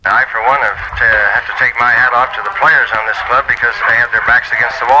for one, have to take my hat off to the players on this club because they had their backs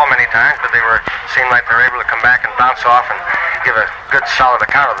against the wall many times, but seemed like they were able to come back and bounce off and give a good, solid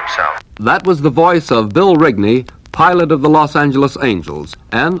account of themselves. That was the voice of Bill Rigney, pilot of the Los Angeles Angels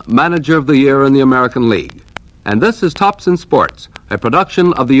and Manager of the Year in the American League. And this is Tops in Sports, a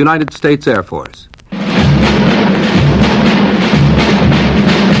production of the United States Air Force.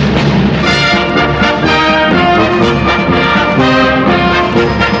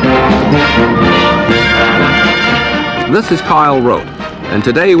 This is Kyle Rote, and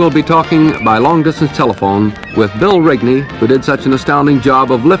today we'll be talking by long-distance telephone with Bill Rigney, who did such an astounding job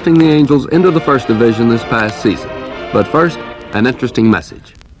of lifting the Angels into the first division this past season. But first, an interesting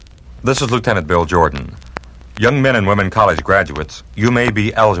message. This is Lieutenant Bill Jordan. Young men and women college graduates, you may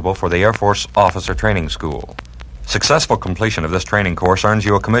be eligible for the Air Force Officer Training School. Successful completion of this training course earns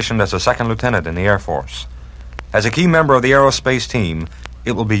you a commission as a second lieutenant in the Air Force. As a key member of the aerospace team,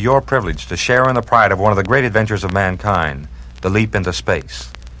 it will be your privilege to share in the pride of one of the great adventures of mankind, the leap into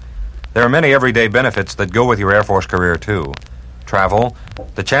space. There are many everyday benefits that go with your Air Force career, too. Travel,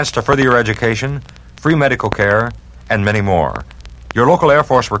 the chance to further your education, free medical care, and many more. Your local Air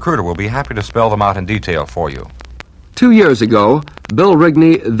Force recruiter will be happy to spell them out in detail for you. 2 years ago, Bill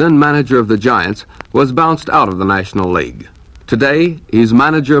Rigney, then manager of the Giants, was bounced out of the National League. Today, he's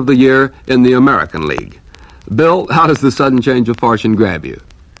Manager of the Year in the American League. Bill, how does the sudden change of fortune grab you?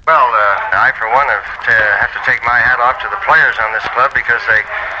 Well, I, for one, have to take my hat off to the players on this club because they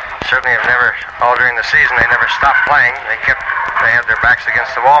certainly have never, all during the season, they never stopped playing. They had their backs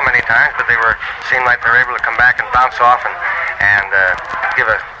against the wall many times, but seemed like they were able to come back and bounce off and give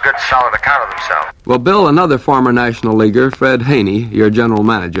a good, solid account of themselves. Well, Bill, another former National Leaguer, Fred Haney, your general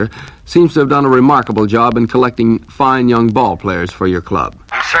manager, seems to have done a remarkable job in collecting fine young ball players for your club.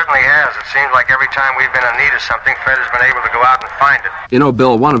 He certainly has. It seems like every time we've been in need of something, Fred has been able to go out and find it. You know,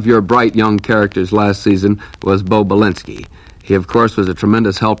 Bill, one of your bright young characters last season was Bo Belinsky. He, of course, was a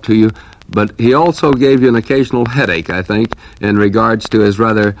tremendous help to you, but he also gave you an occasional headache, I think, in regards to his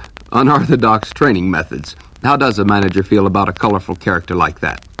rather unorthodox training methods. How does a manager feel about a colorful character like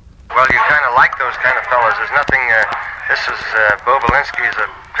that? Well, you kind of like those kind of fellas. There's nothing, Bo Belinsky is a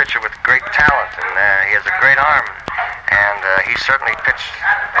pitcher with great talent, and he has a great arm. And he certainly pitched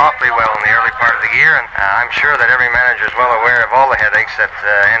awfully well in the early part of the year, and I'm sure that every manager is well aware of all the headaches that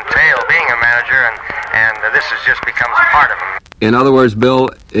entail being a manager, and this just becomes part of him. In other words, Bill,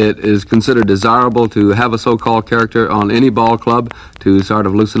 it is considered desirable to have a so-called character on any ball club to sort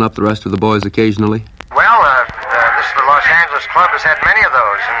of loosen up the rest of the boys occasionally? Well, the Los Angeles club has had many of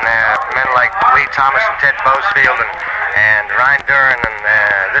those, and men like Lee Thomas and Ted Boesfield and Ryan Duran, and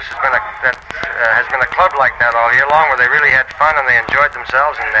this has been a club like that all year long, where they really had fun and they enjoyed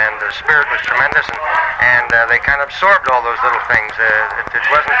themselves, and the spirit was tremendous, and they kind of absorbed all those little things. It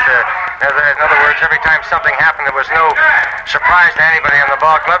wasn't, in other words, every time something happened, there was no surprise to anybody on the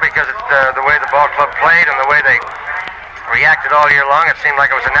ball club because it's the way the ball club played and the way they reacted all year long. It seemed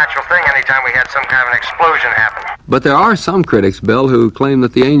like it was a natural thing anytime we had some kind of an explosion happen. But there are some critics, Bill, who claim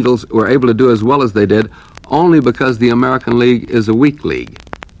that the Angels were able to do as well as they did only because the American League is a weak league.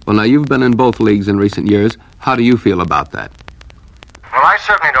 Well, now, you've been in both leagues in recent years. How do you feel about that? Well, I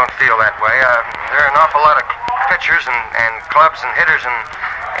certainly don't feel that way. There are an awful lot of pitchers and clubs and hitters in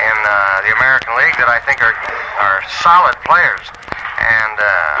the American League that I think are solid players. And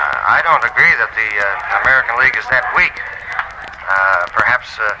I don't agree that the American League is that weak.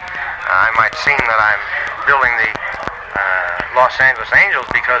 Perhaps I might seem that I'm building the Los Angeles Angels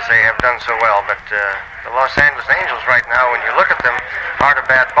because they have done so well, but the Los Angeles Angels right now, when you look at them, aren't a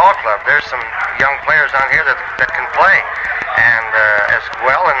bad ball club. There's some young players on here that can play, and as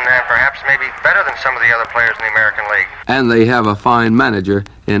well, and perhaps maybe better than some of the other players in the American League. And they have a fine manager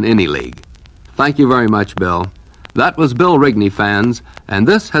in any league. Thank you very much, Bill. That was Bill Rigney, fans, and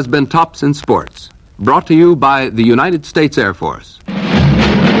this has been Tops in Sports, brought to you by the United States Air Force.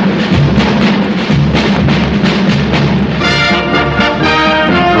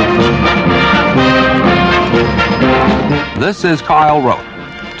 This is Kyle Rote.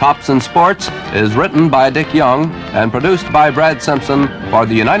 Tops in Sports is written by Dick Young and produced by Brad Simpson for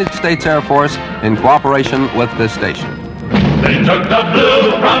the United States Air Force in cooperation with this station. They took the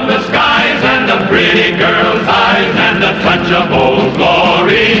blue from the skies and the pretty girl's eyes and a touch of Old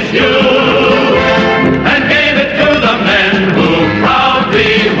Glory's hue and gave it to the men who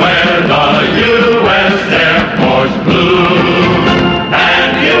proudly wear the U.S. Air Force blue.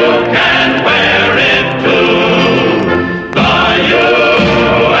 And you can wear it too, the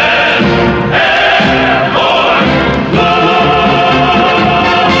U.S. Air Force blue.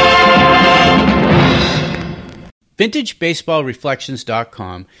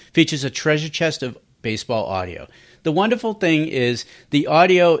 VintageBaseballReflections.com features a treasure chest of baseball audio. The wonderful thing is the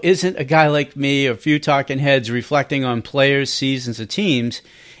audio isn't a guy like me or a few talking heads reflecting on players, seasons, or teams.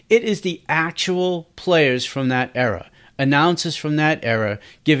 It is the actual players from that era, announcers from that era,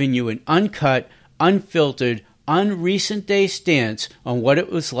 giving you an uncut, unfiltered, unrecent day stance on what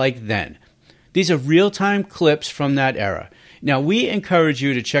it was like then. These are real-time clips from that era. Now, we encourage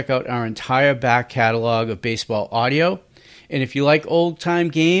you to check out our entire back catalog of baseball audio. And if you like old-time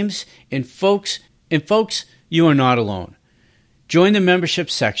games, and folks, you are not alone. Join the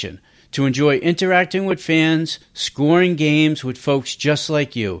membership section to enjoy interacting with fans, scoring games with folks just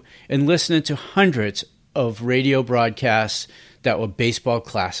like you, and listening to hundreds of radio broadcasts that were baseball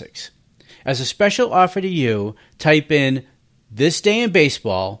classics. As a special offer to you, type in "This Day in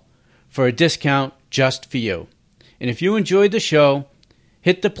Baseball" for a discount just for you. And if you enjoyed the show,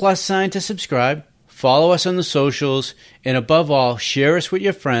 hit the plus sign to subscribe, follow us on the socials, and above all, share us with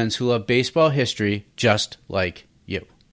your friends who love baseball history just like you.